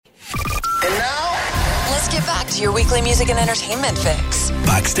get back to your weekly music and entertainment fix.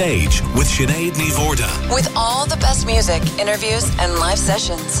 Backstage with Sinéad Ní Mhórdha. With all the best music, interviews, and live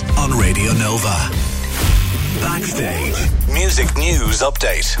sessions. On Radio Nova. Backstage. Music News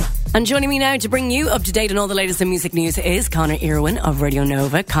Update. And joining me now to bring you up to date on all the latest in music news is Conor Irwin of Radio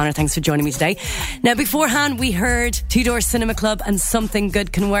Nova. Conor, thanks for joining me today. Now, beforehand, we heard Two Door Cinema Club and Something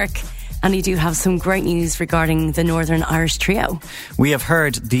Good Can Work. And you do have some great news regarding the Northern Irish Trio. We have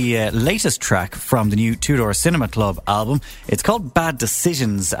heard the latest track from the new Two Door Cinema Club album. It's called Bad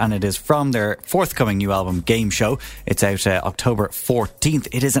Decisions, and it is from their forthcoming new album, Game Show. It's out October 14th.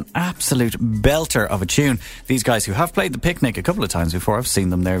 It is an absolute belter of a tune. These guys who have played the Picnic a couple of times before, I've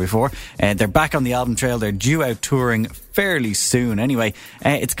seen them there before. They're back on the album trail. They're due out touring fairly soon. Anyway,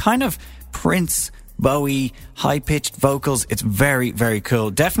 it's kind of Prince, Bowie, high-pitched vocals. It's very, very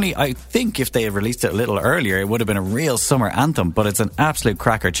cool. Definitely, I think if they had released it a little earlier, it would have been a real summer anthem, but it's an absolute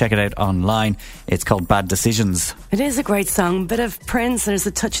cracker. Check it out online. It's called Bad Decisions. It is a great song. Bit of Prince, there's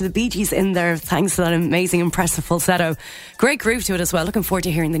a touch of the Bee Gees in there, thanks to that amazing, impressive falsetto. Great groove to it as well. Looking forward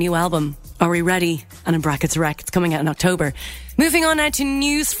to hearing the new album, Are We Ready? And in brackets, Wreck. It's coming out in October. Moving on now to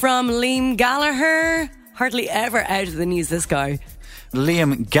news from Liam Gallagher. Hardly ever out of the news, this guy.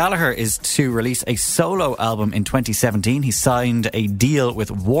 Liam Gallagher is to release a solo album in 2017. He signed a deal with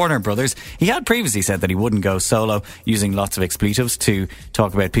Warner Brothers. He had previously said that he wouldn't go solo, using lots of expletives to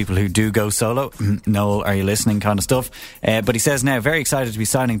talk about people who do go solo. Noel, are you listening kind of stuff. But he says now, very excited to be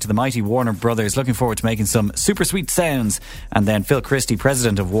signing to the mighty Warner Brothers. Looking forward to making some super sweet sounds. And then Phil Christie,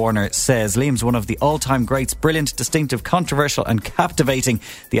 president of Warner, says Liam's one of the all-time greats. Brilliant, distinctive, controversial and captivating.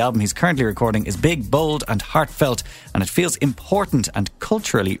 The album he's currently recording is big, bold and heartfelt, and it feels important and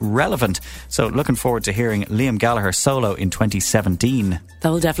culturally relevant. So looking forward to hearing Liam Gallagher solo in 2017. That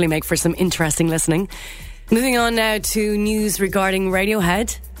will definitely make for some interesting listening. Moving on now to news regarding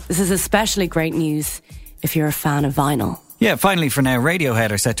Radiohead. This is especially great news if you're a fan of vinyl. Yeah, finally for now,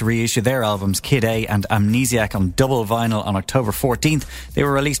 Radiohead are set to reissue their albums Kid A and Amnesiac on double vinyl on October 14th. They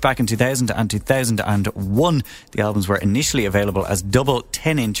were released back in 2000 and 2001. The albums were initially available as double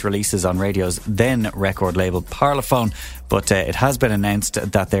 10-inch releases on Radio's then record label Parlophone, but it has been announced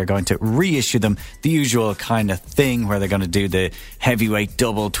that they're going to reissue them, the usual kind of thing where they're going to do the heavyweight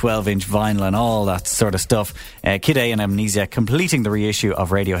double 12-inch vinyl and all that sort of stuff. Kid A and Amnesiac completing the reissue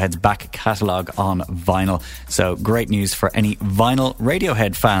of Radiohead's back catalogue on vinyl. So great news for any vinyl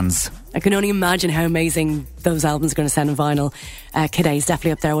Radiohead fans. I can only imagine how amazing those albums are going to sound on vinyl. Kid A is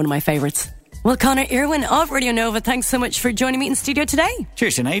definitely up there, one of my favourites. Well, Conor Irwin of Radio Nova, thanks so much for joining me in studio today.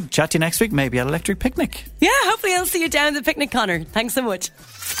 Cheers, Sinead. Chat to you next week, maybe at Electric Picnic. Yeah, hopefully I'll see you down at the picnic, Conor. Thanks so much.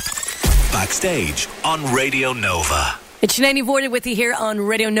 Backstage on Radio Nova. It's Sinéad Ní Mhórdha with you here on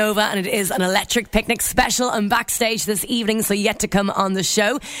Radio Nova, and it is an Electric Picnic special and backstage this evening, so yet to come on the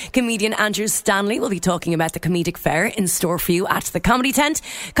show. Comedian Andrew Stanley will be talking about the comedic fair in store for you at the Comedy Tent.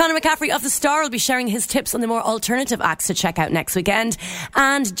 Conor McCaffrey of The Star will be sharing his tips on the more alternative acts to check out next weekend.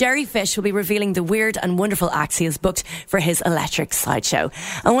 And Jerry Fish will be revealing the weird and wonderful acts he has booked for his Electric Sideshow.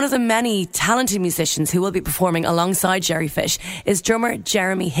 And one of the many talented musicians who will be performing alongside Jerry Fish is drummer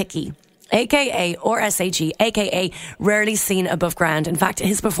Jeremy Hickey, aka RSAG, aka Rarely Seen Above Ground. In fact,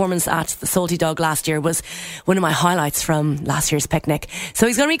 his performance at the Salty Dog last year was one of my highlights from last year's picnic. So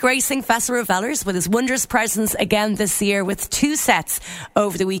he's going to be gracing Festival Revelers with his wondrous presence again this year with 2 sets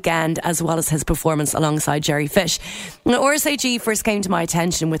over the weekend, as well as his performance alongside Jerry Fish. Now, RSAG first came to my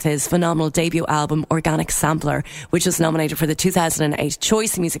attention with his phenomenal debut album Organic Sampler, which was nominated for the 2008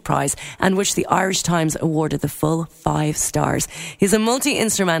 Choice Music Prize and which the Irish Times awarded the full 5 stars. He's a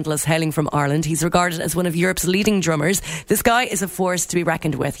multi-instrumentalist hailing from Ireland. He's regarded as one of Europe's leading drummers. This guy is a force to be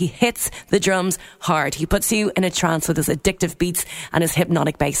reckoned with. He hits the drums hard. He puts you in a trance with his addictive beats and his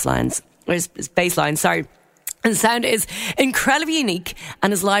hypnotic bass lines. His bass line, sorry. And sound is incredibly unique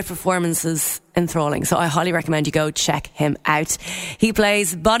and his live performances enthralling. So I highly recommend you go check him out. He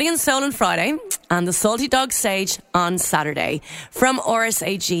plays Body and Soul on Friday and the Salty Dog stage on Saturday. From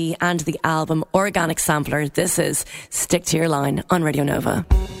RSAG and the album Organic Sampler, this is Stick to Your Line on Radio Nova.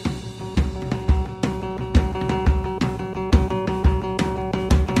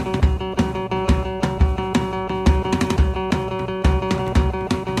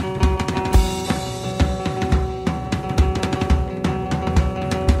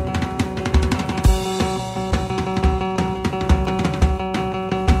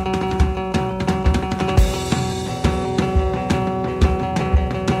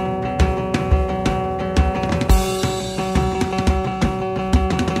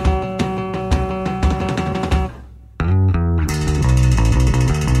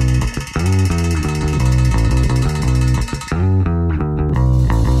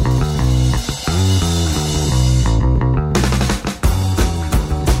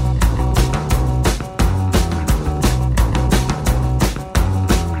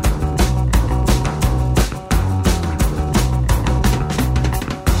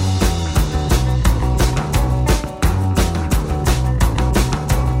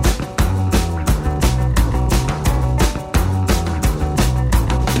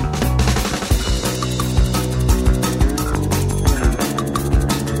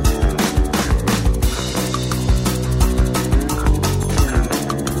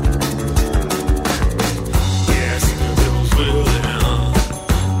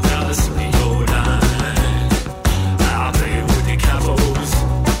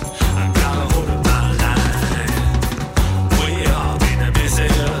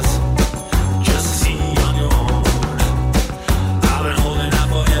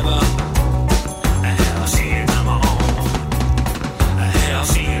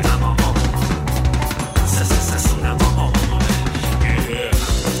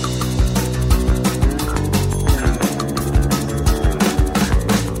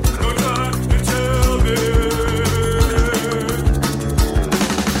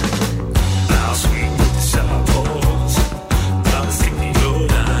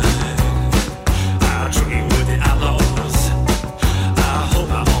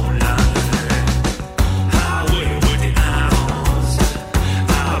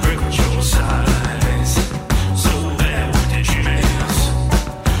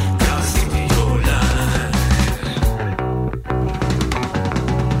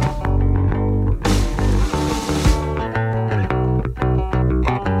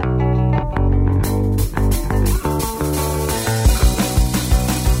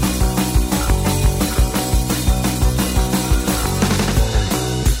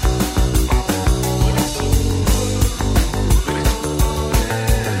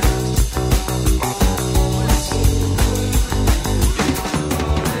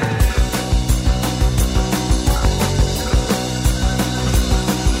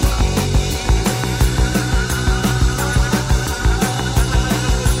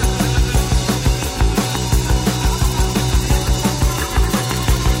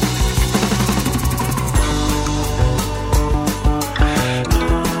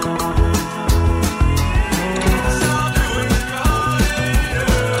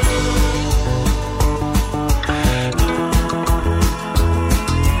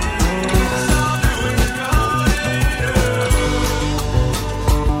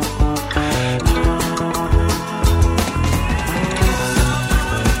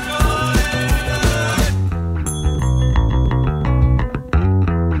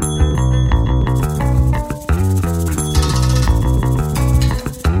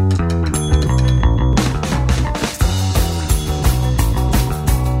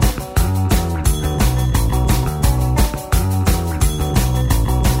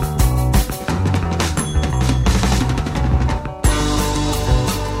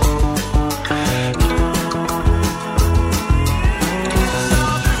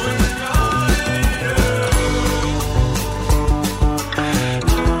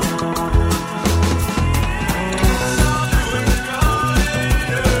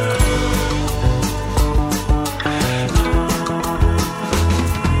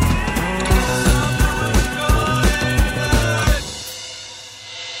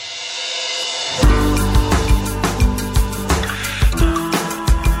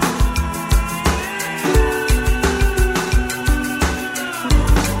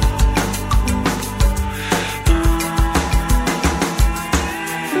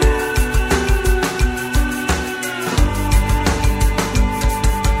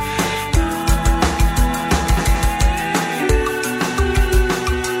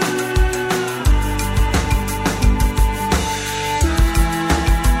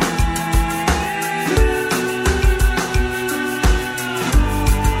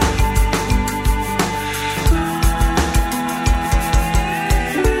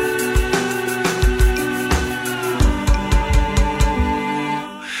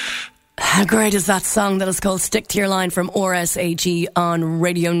 How great is that song that is called Stick to Your Line from RSAG on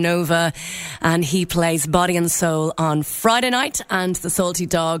Radio Nova? And he plays Body and Soul on Friday night and the Salty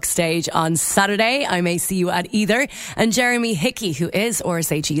Dog stage on Saturday. I may see you at either. And Jeremy Hickey, who is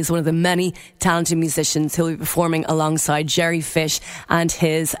RSAG, is one of the many talented musicians who'll be performing alongside Jerry Fish and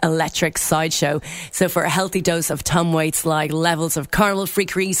his Electric Sideshow. So for a healthy dose of Tom Waits like levels of carnival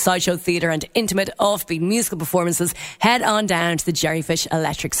freakery, sideshow theatre and intimate offbeat musical performances, head on down to the Jerry Fish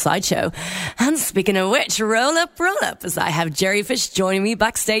Electric Sideshow. And speaking of which, roll up, as I have Jerry Fish joining me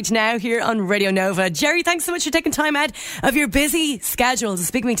backstage now here on Radio Nova. Jerry, thanks so much for taking time out of your busy schedule to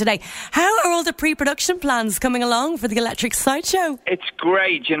speak to me today. How are all the pre-production plans coming along for the Electric Sideshow? It's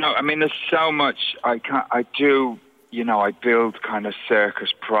great, I mean, there's so much I do, I build kind of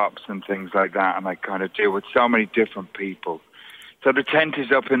circus props and things like that, and I kind of deal with so many different people. So the tent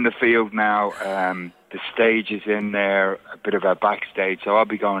is up in the field now. The stage is in there, a bit of a backstage. So I'll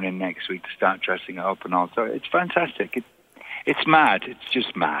be going in next week to start dressing it up and all. So it's fantastic. It's mad. It's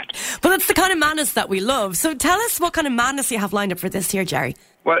just mad. But that's the kind of madness that we love. So tell us what kind of madness you have lined up for this year, Jerry.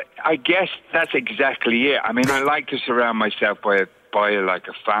 Well, I guess that's exactly it. I mean, I like to surround myself by like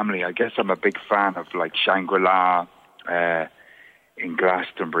a family. I guess I'm a big fan of like Shangri-La in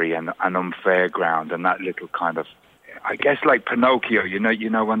Glastonbury and Fairground and that little kind of, I guess like Pinocchio, you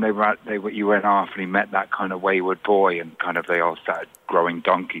know when you went off and he met that kind of wayward boy and kind of they all started growing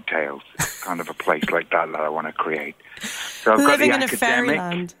donkey tails. It's kind of a place like that I want to create. So I've living got the in academic, a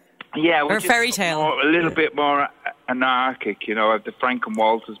fairyland. Yeah, or a fairy tale. A little bit more anarchic, I have the Frank and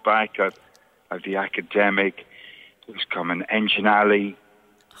Walters back, I have the academic, who's coming, Engine Alley,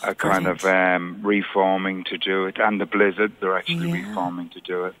 are kind of reforming to do it, and the Blizzard, they're actually reforming to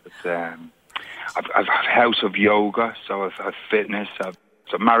do it. But, I've House of Yoga, so I've fitness. I've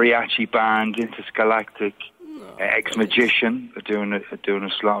a mariachi band, Intergalactic, Ex-Magician are doing a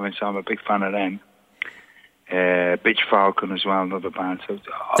slot, so I'm a big fan of them. Bitch Falcon as well, another band. So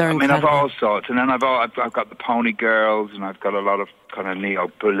I've all sorts, and then I've got the Pony Girls, and I've got a lot of kind of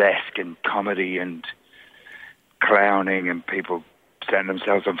neo-burlesque and comedy and clowning and people setting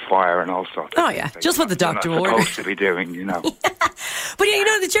themselves on fire and all sorts. Oh yeah, just what the doctor ordered. Supposed to be doing, But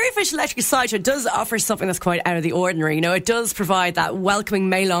the Jerry Fish Electric Sideshow does offer something that's quite out of the ordinary. It does provide that welcoming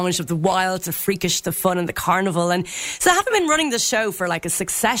melange of the wild, the freakish, the fun, and the carnival. And so, having been running the show for like a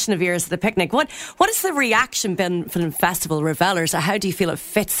succession of years at the picnic, what has the reaction been from the festival revelers? How do you feel it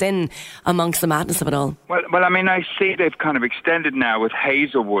fits in amongst the madness of it all? Well, I mean, I see they've kind of extended now with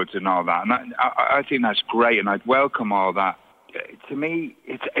Hazelwoods and all that, and I think that's great, and I'd welcome all that. To me,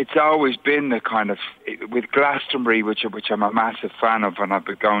 it's always been the kind of, with Glastonbury, which I'm a massive fan of and I've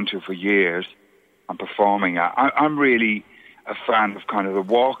been going to for years and performing at, I'm really a fan of kind of the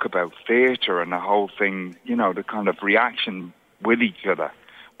walkabout theatre and the whole thing, the kind of reaction with each other,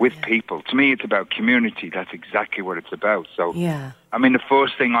 with people. To me, it's about community. That's exactly what it's about. So, I mean, the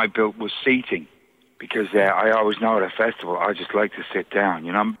first thing I built was seating because I always know at a festival, I just like to sit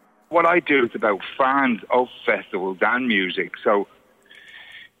down, What I do is about fans of festivals and music. So,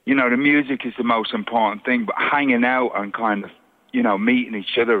 the music is the most important thing, but hanging out and kind of, meeting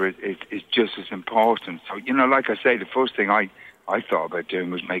each other is just as important. So, like I say, the first thing I thought about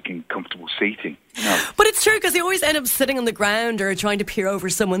doing was making comfortable seating. But it's true because they always end up sitting on the ground or trying to peer over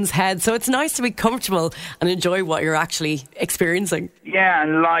someone's head. So it's nice to be comfortable and enjoy what you're actually experiencing. Yeah,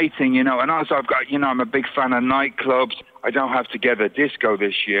 and lighting, and also I've got, I'm a big fan of nightclubs. I don't have to get a disco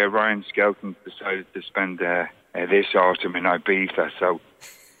this year. Ryan Skelton decided to spend this autumn in Ibiza, so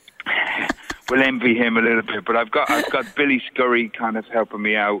we'll envy him a little bit. But I've got Billy Scurry kind of helping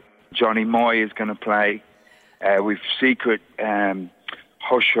me out. Johnny Moy is going to play. We've secret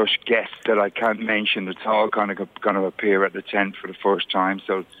hush guests that I can't mention. It's all kind of going to appear at the tent for the first time.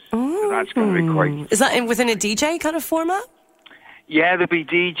 So that's going to be quite. Is that within a DJ kind of format? Yeah, there'll be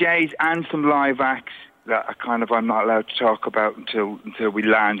DJs and some live acts that I'm not allowed to talk about until we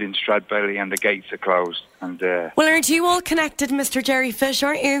land in Stradbally and the gates are closed. And well, aren't you all connected, Mr. Jerry Fish,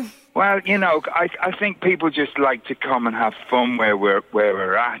 aren't you? Well, I think people just like to come and have fun where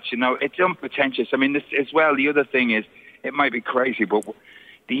we're at. It's unpretentious. I mean, this as well. The other thing is, it might be crazy, but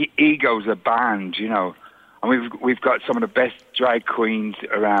the egos are banned. And we've got some of the best drag queens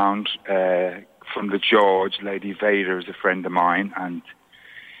around. From the George, Lady Vader is a friend of mine, and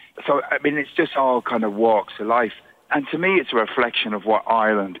so I mean, it's just all kind of walks of life. And to me, it's a reflection of what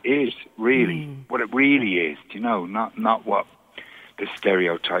Ireland is really, what it really is. Not what the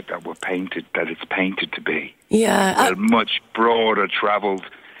stereotype that it's painted to be. Yeah, much broader, travelled,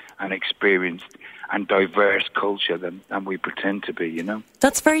 and experienced. and diverse culture than we pretend to be, you know.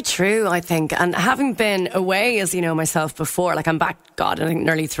 That's very true, I think. And having been away, as you know, myself before, like I'm back, I think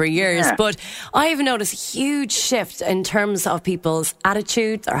nearly 3 years, but I've noticed a huge shift in terms of people's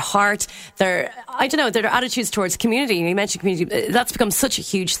attitude, their heart, their attitudes towards community. You mentioned community, that's become such a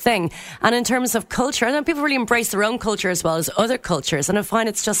huge thing. And in terms of culture, I know people really embrace their own culture as well as other cultures, and I find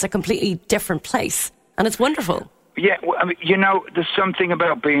it's just a completely different place. And it's wonderful. Yeah, well, I mean, you know, there's something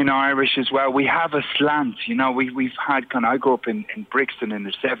about being Irish as well. We have a slant, you know. We've had I grew up in Brixton in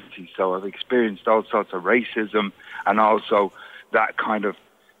the 70s, so I've experienced all sorts of racism and also that kind of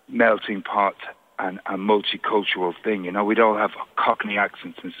melting pot and a multicultural thing. You know, we'd all have Cockney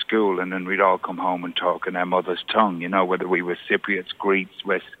accents in school, and then we'd all come home and talk in our mother's tongue. You know, whether we were Cypriots, Greeks,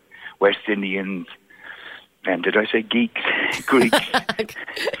 West Indians. And did I say geeks? Greeks.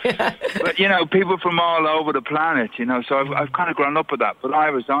 Yeah. But, you know, people from all over the planet, you know, so I've kind of grown up with that. But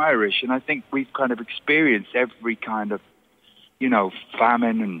I was Irish, and I think we've kind of experienced every kind of, you know,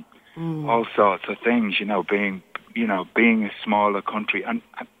 famine and all sorts of things, you know, being a smaller country. And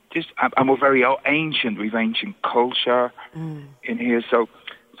we're very ancient. We've ancient culture in here. So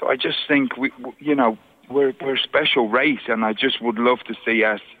I just think, we're a special race, and I just would love to see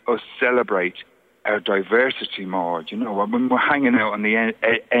us celebrate our diversity more, you know, when we're hanging out on the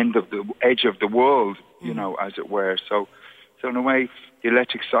edge of the world, you know, as it were. So in a way, the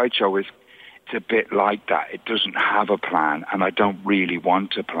Electric Sideshow it's a bit like that. It doesn't have a plan, and I don't really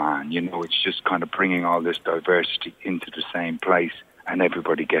want a plan, you know. It's just kind of bringing all this diversity into the same place and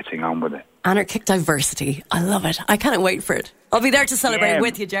everybody getting on with it. Anarchic diversity. I love it. I can't wait for it. I'll be there to celebrate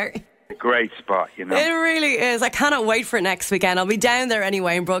with you, Jerry. Great spot, you know. It really is. I cannot wait for next weekend. I'll be down there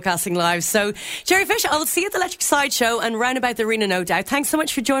anyway and broadcasting live. So, Jerry Fish, I'll see you at the Electric Sideshow and round about the arena, no doubt. Thanks so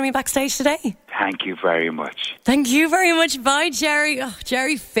much for joining me backstage today. Thank you very much. Thank you very much. Bye, Jerry. Oh,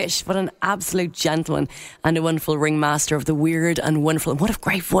 Jerry Fish, what an absolute gentleman and a wonderful ringmaster of the weird and wonderful. And what a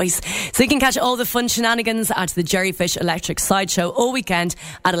great voice. So you can catch all the fun shenanigans at the Jerry Fish Electric Sideshow all weekend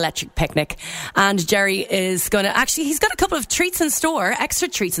at Electric Picnic. And Jerry is going to he's got a couple of treats in store, extra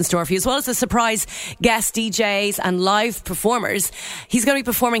treats in store for you, as well as a surprise guest DJs and live performers. He's going to be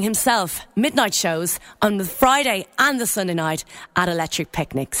performing himself midnight shows on the Friday and the Sunday night at Electric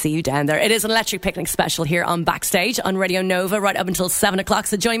Picnic. See you down there. It is an Electric Picnic special here on Backstage on Radio Nova right up until 7 o'clock.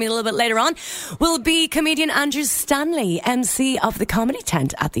 So join me a little bit later on will be comedian Andrew Stanley, MC of the Comedy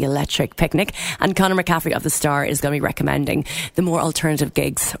Tent at the Electric Picnic, and Conor McCaffrey of The Star is going to be recommending the more alternative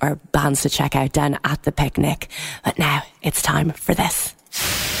gigs or bands to check out down at the picnic. But now it's time for this.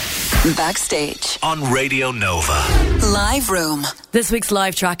 Backstage on Radio Nova. Live Room. This week's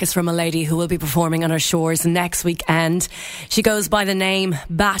live track is from a lady who will be performing on our shores next weekend. She goes by the name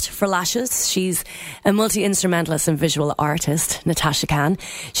Bat for Lashes. She's a multi-instrumentalist and visual artist, Natasha Khan.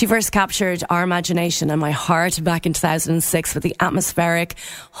 She first captured our imagination and my heart back in 2006 with the atmospheric,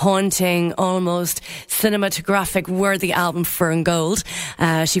 haunting, almost cinematographic worthy album Fur and Gold.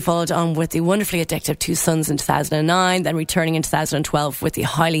 She followed on with the wonderfully addictive Two Sons in 2009, then returning in 2012 with the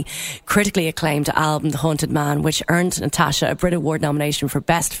highly critically acclaimed album The Haunted Man, which earned Natasha a Brit Award nomination for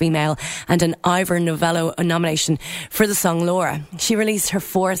Best Female and an Ivor Novello nomination for the song Laura. She released her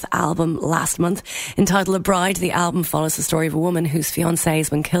fourth album last month entitled A Bride. The album follows the story of a woman whose fiancé has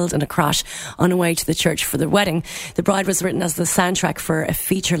been killed in a crash on her way to the church for the wedding. The Bride was written as the soundtrack for a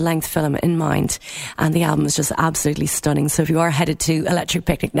feature-length film in mind, and the album is just absolutely stunning. So if you are headed to Electric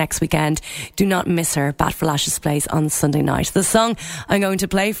Picnic next weekend, do not miss her. Bat for Lashes plays on Sunday night. The song I'm going to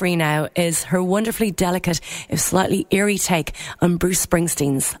play for you now is her wonderfully delicate, if slightly eerie take on Bruce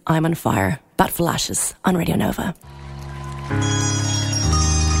Springsteen's I'm on Fire. Bat for Lashes on Radio Nova.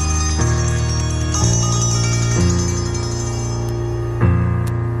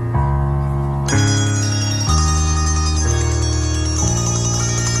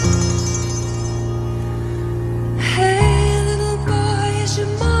 Hey little boy, is your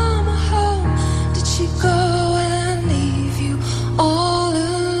mama home? Did she go and leave you all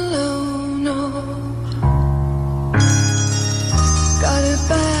alone? Oh, got a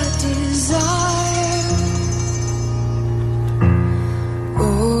bad desire.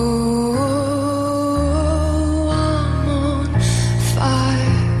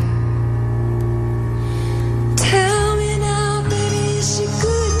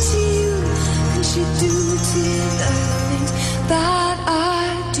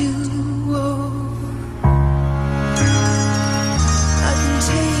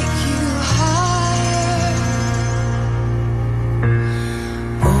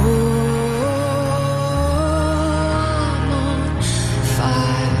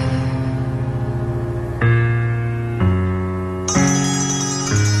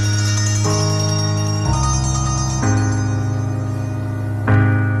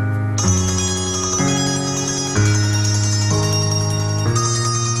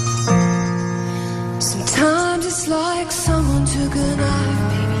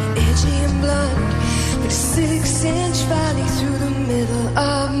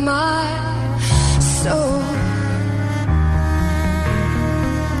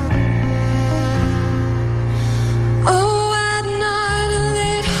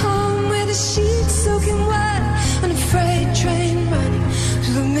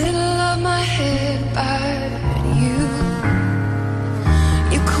 the middle of my head, but you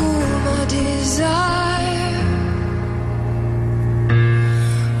cool my desire.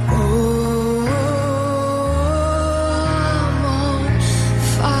 Oh, I'm on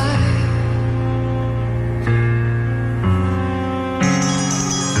fire.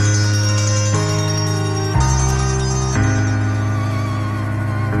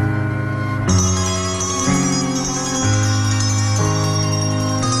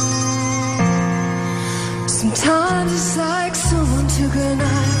 Sometimes it's like someone took a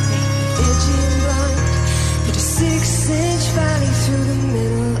knife, edgy and blunt, put a 6-inch valley through the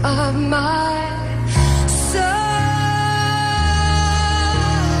middle of my soul.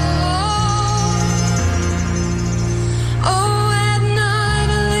 Oh, at night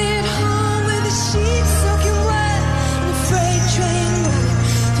I lay at home with the sheets soaking wet and a freight train running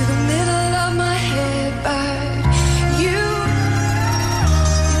through the middle of my head, but you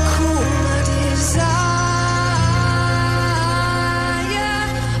cool my desire.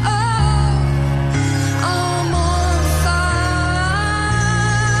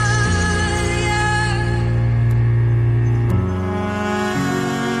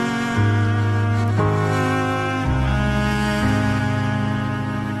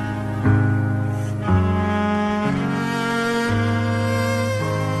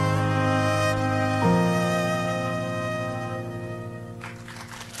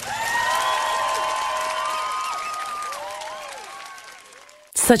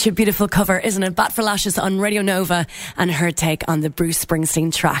 Such a beautiful cover, isn't it? Bat for Lashes on Radio Nova, and her take on the Bruce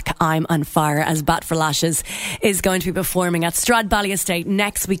Springsteen track I'm on Fire, as Bat for Lashes is going to be performing at Stradbally Estate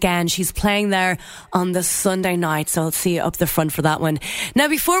next weekend. She's playing there on the Sunday night, so I'll see you up the front for that one. Now,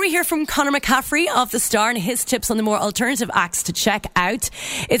 before we hear from Conor McCaffrey of The Star and his tips on the more alternative acts to check out,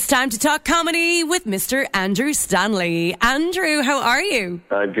 it's time to talk comedy with Mr. Andrew Stanley. Andrew, how are you?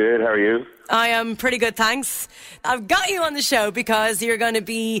 I'm good, how are you? I am pretty good, thanks. I've got you on the show because you're going to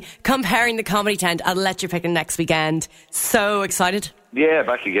be comparing the comedy tent at Electric Sideshow next weekend. So excited. Yeah,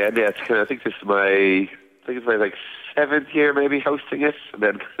 back again. Yeah, I think this is my 7th year maybe hosting it, and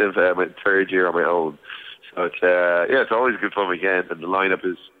then kind of my 3rd year on my own. So it's always a good fun weekend, and the lineup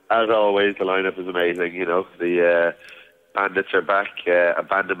is, as always, amazing. You know, the Bandits are back,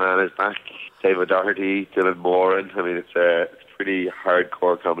 Abandoned Man is back, David Doherty, Dylan Moran. I mean, it's pretty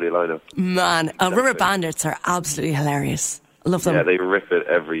hardcore comedy lineup. Man, Rubber Bandits are absolutely hilarious. I love them. Yeah, they rip it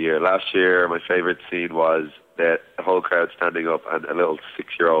every year. Last year, my favourite scene was the whole crowd standing up and a little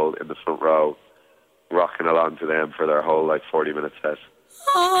 6-year-old in the front row rocking along to them for their whole 40-minute set.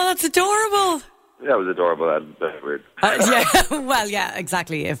 Oh, that's adorable. That was adorable and very weird. Yeah, well, yeah,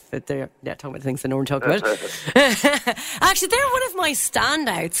 exactly. If they're talking about things they don't talk about. Actually, they're one of my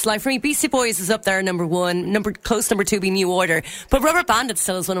standouts. Like for me, Beastie Boys is up there, number 1. Close number 2 being New Order. But Rubber Bandits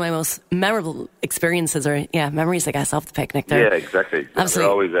still is one of my most memorable experiences, or memories, I guess, of the picnic there. Yeah, exactly.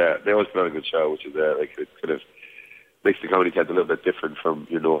 Absolutely. They always put on a good show, which is it kind of makes the comedy tent a little bit different from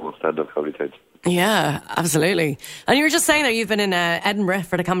your normal stand-up comedy tent. Yeah, absolutely. And you were just saying that you've been in Edinburgh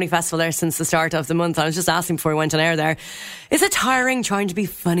for the comedy festival there since the start of the month. I was just asking before we went on air there, is it tiring trying to be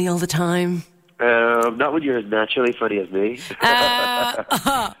funny all the time? Not when you're as naturally funny as me.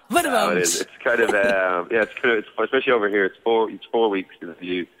 What about it? It's kind of it's especially over here. It's 4 weeks.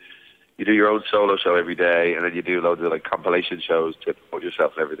 You do your own solo show every day, and then you do loads of compilation shows to promote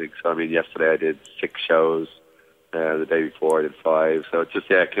yourself and everything. So I mean, yesterday I did 6 shows. The day before I did 5. So it's just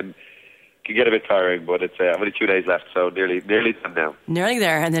it can get a bit tiring, but it's only 2 days left, so nearly done now. Nearly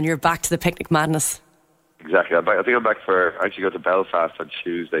there, and then you're back to the picnic madness. Exactly. I think I'm back I actually go to Belfast on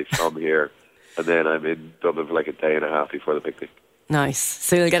Tuesday from here, and then I'm in Dublin for a day and a half before the picnic. Nice.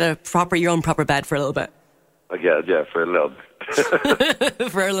 So you'll get your own proper bed for a little bit. Yeah, for a little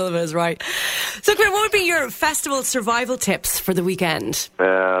bit. For a little bit is right. So, what would be your festival survival tips for the weekend?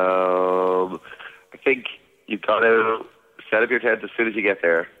 I think you've got to set up your tent as soon as you get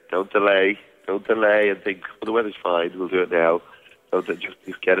there. Don't delay and think, well, the weather's fine, we'll do it now. Don't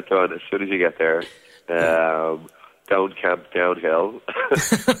just get it done as soon as you get there. Don't camp downhill.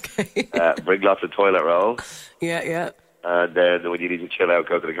 Okay. Bring lots of toilet roll. Yeah. And then when you need to chill out,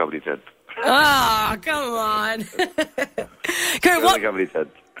 go to the comedy tent. Oh, come on. Go to the comedy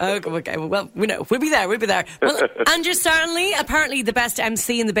tent. Okay, well, we know. We'll be there. Well, Andrew Stanley, apparently the best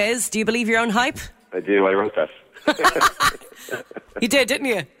MC in the biz. Do you believe your own hype? I do. I wrote that. You did, didn't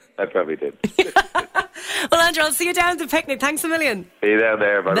you? I probably did. Well, Andrew, I'll see you down at the picnic. Thanks a million. See you down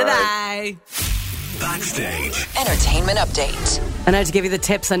there. Bye-bye. Bye-bye. Backstage. Entertainment update. And now to give you the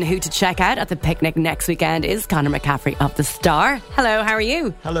tips on who to check out at the picnic next weekend is Conor McCaffrey of The Star. Hello, how are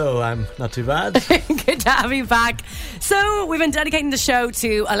you? Hello, I'm not too bad. Good to have you back. So we've been dedicating the show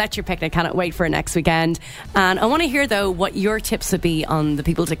to Electric Picnic. Cannot wait for next weekend. And I want to hear, though, what your tips would be on the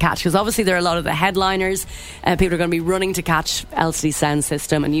people to catch, because obviously there are a lot of the headliners. People are going to be running to catch LCD Sound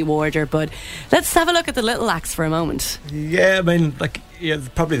System and New Order. But let's have a look at the little acts for a moment. Yeah, I mean,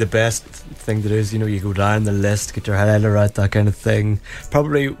 probably the best thing to do is, you go down the list, get your head around that kind of thing.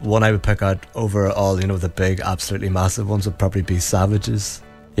 Probably one I would pick out over all, the big, absolutely massive ones would probably be Savages.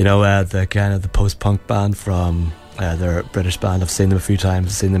 The kind of the post-punk band from they're a British band. I've seen them a few times.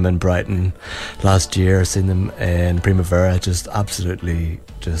 I've seen them in Brighton last year. I've seen them in Primavera. Just absolutely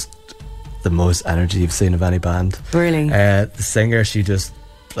just the most energy you've seen of any band. Really? The singer, she just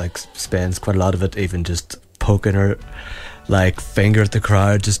spends quite a lot of it even just poking her finger at the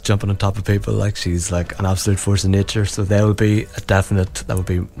crowd, just jumping on top of people. She's an absolute force of nature. So that would be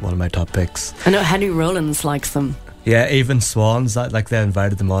one of my top picks. I know Henry Rollins likes them. Yeah, even Swans, they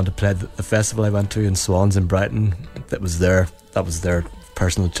invited them on to play the festival I went to in Swans in Brighton. That was their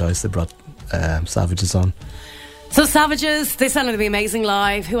personal choice. They brought Savages on. So Savages, they sounded to be amazing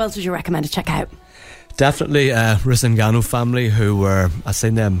live. Who else would you recommend to check out? Definitely Rusangano Family, I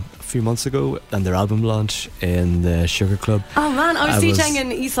seen them a few months ago and their album launch in the Sugar Club. Oh man, I was DJing in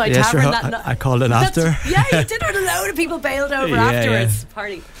Eastside Tavern. Sure, I called in after. Yeah, you did, and a load of people bailed over afterwards. Yeah.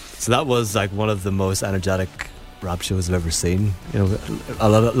 Party. So that was one of the most energetic rap shows I've ever seen. A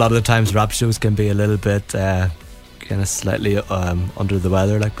lot of the times rap shows can be a little bit kind of slightly under the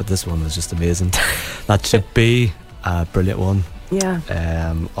weather, but this one was just amazing. That should be a brilliant one. Yeah.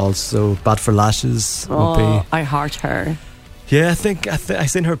 Also, Bad for Lashes. I heart her. Yeah, I think I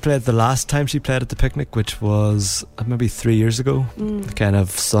seen her play the last time she played at the picnic, which was maybe 3 years ago. Kind of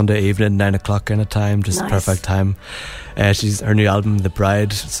Sunday evening, 9 o'clock kind of time, just nice. Perfect time. She's her new album, The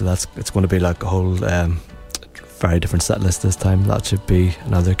Bride, so it's going to be a whole very different set list this time. That should be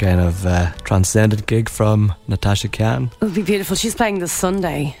another kind of transcendent gig from Natasha Khan. It'll be beautiful. She's playing this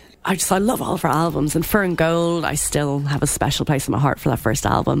Sunday. I love all of her albums, and Fur and Gold, I still have a special place in my heart for that first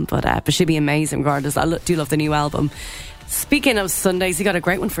album, but she'd be amazing regardless. I do love the new album. Speaking of Sundays, you got a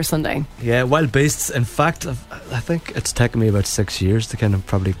great one for Sunday. Yeah, Wild Beasts. In fact, I think it's taken me about 6 years to kind of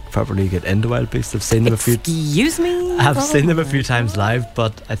properly get into Wild Beasts. I've seen them Excuse me? I've seen them a few times live,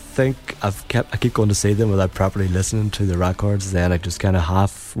 but I think I keep going to see them without properly listening to the records. Then I just kind of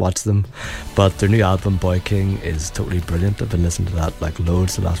half watch them. But their new album, Boy King, is totally brilliant. I've been listening to that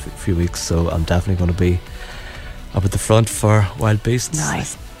loads the last few weeks, so I'm definitely going to be up at the front for Wild Beasts.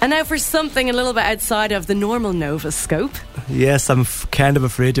 Nice. And now for something a little bit outside of the normal Nova scope. Yes, I'm kind of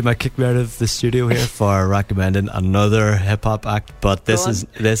afraid you might kick me out of the studio here for recommending another hip-hop act, but this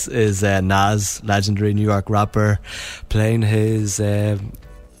is Nas, legendary New York rapper, playing his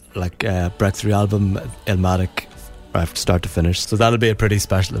breakthrough album Illmatic start to finish. So that'll be a pretty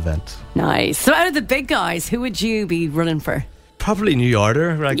special event. Nice. So out of the big guys, who would you be running for? Probably New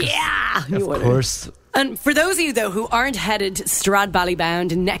Order, right? Yeah, New Order. Of course. And for those of you, though, who aren't headed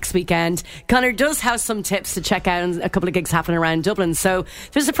Stradballybound next weekend, Conor does have some tips to check out, and a couple of gigs happening around Dublin. So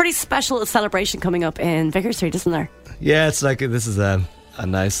there's a pretty special celebration coming up in Vicar Street, isn't there? Yeah, it's this is a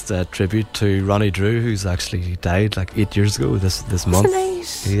nice tribute to Ronnie Drew, who's actually died 8 years ago this month.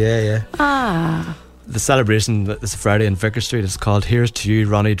 Nice. Yeah. Ah. The celebration this Friday in Vicar Street is called Here's to You,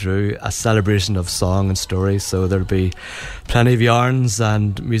 Ronnie Drew, a celebration of song and story. So there'll be plenty of yarns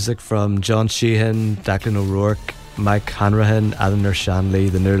and music from John Sheehan, Declan O'Rourke, Mike Hanrahan, Eleanor Shanley,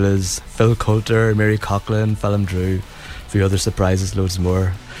 the Nurlas, Phil Coulter, Mary Coughlin, Phelim Drew, a few other surprises, loads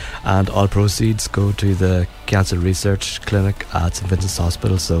more. And all proceeds go to the Cancer Research Clinic at St Vincent's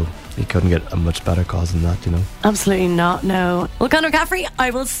Hospital. So you couldn't get a much better cause than that, Absolutely not, no. Well, Conor McCaffrey, I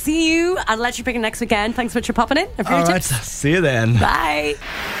will see you at Electric Picnic next weekend. Thanks so much for popping in. All right, see you then. Bye.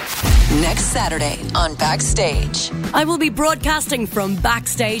 Next Saturday on Backstage, I will be broadcasting from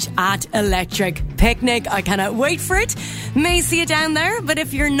Backstage at Electric Picnic. I cannot wait for it. May see you down there, but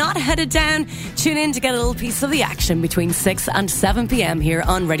if you're not headed down, tune in to get a little piece of the action between 6 and 7 p.m. here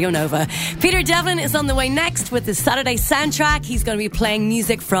on Radio Nova. Peter Devlin is on the way next with the Saturday soundtrack. He's going to be playing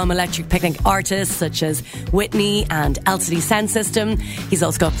music from Electric Picnic artists such as Whitney and LCD Sound System. He's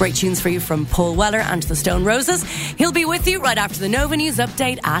also got great tunes for you from Paul Weller and the Stone Roses. He'll be with you right after the Nova News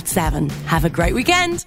update at 7. Have a great weekend.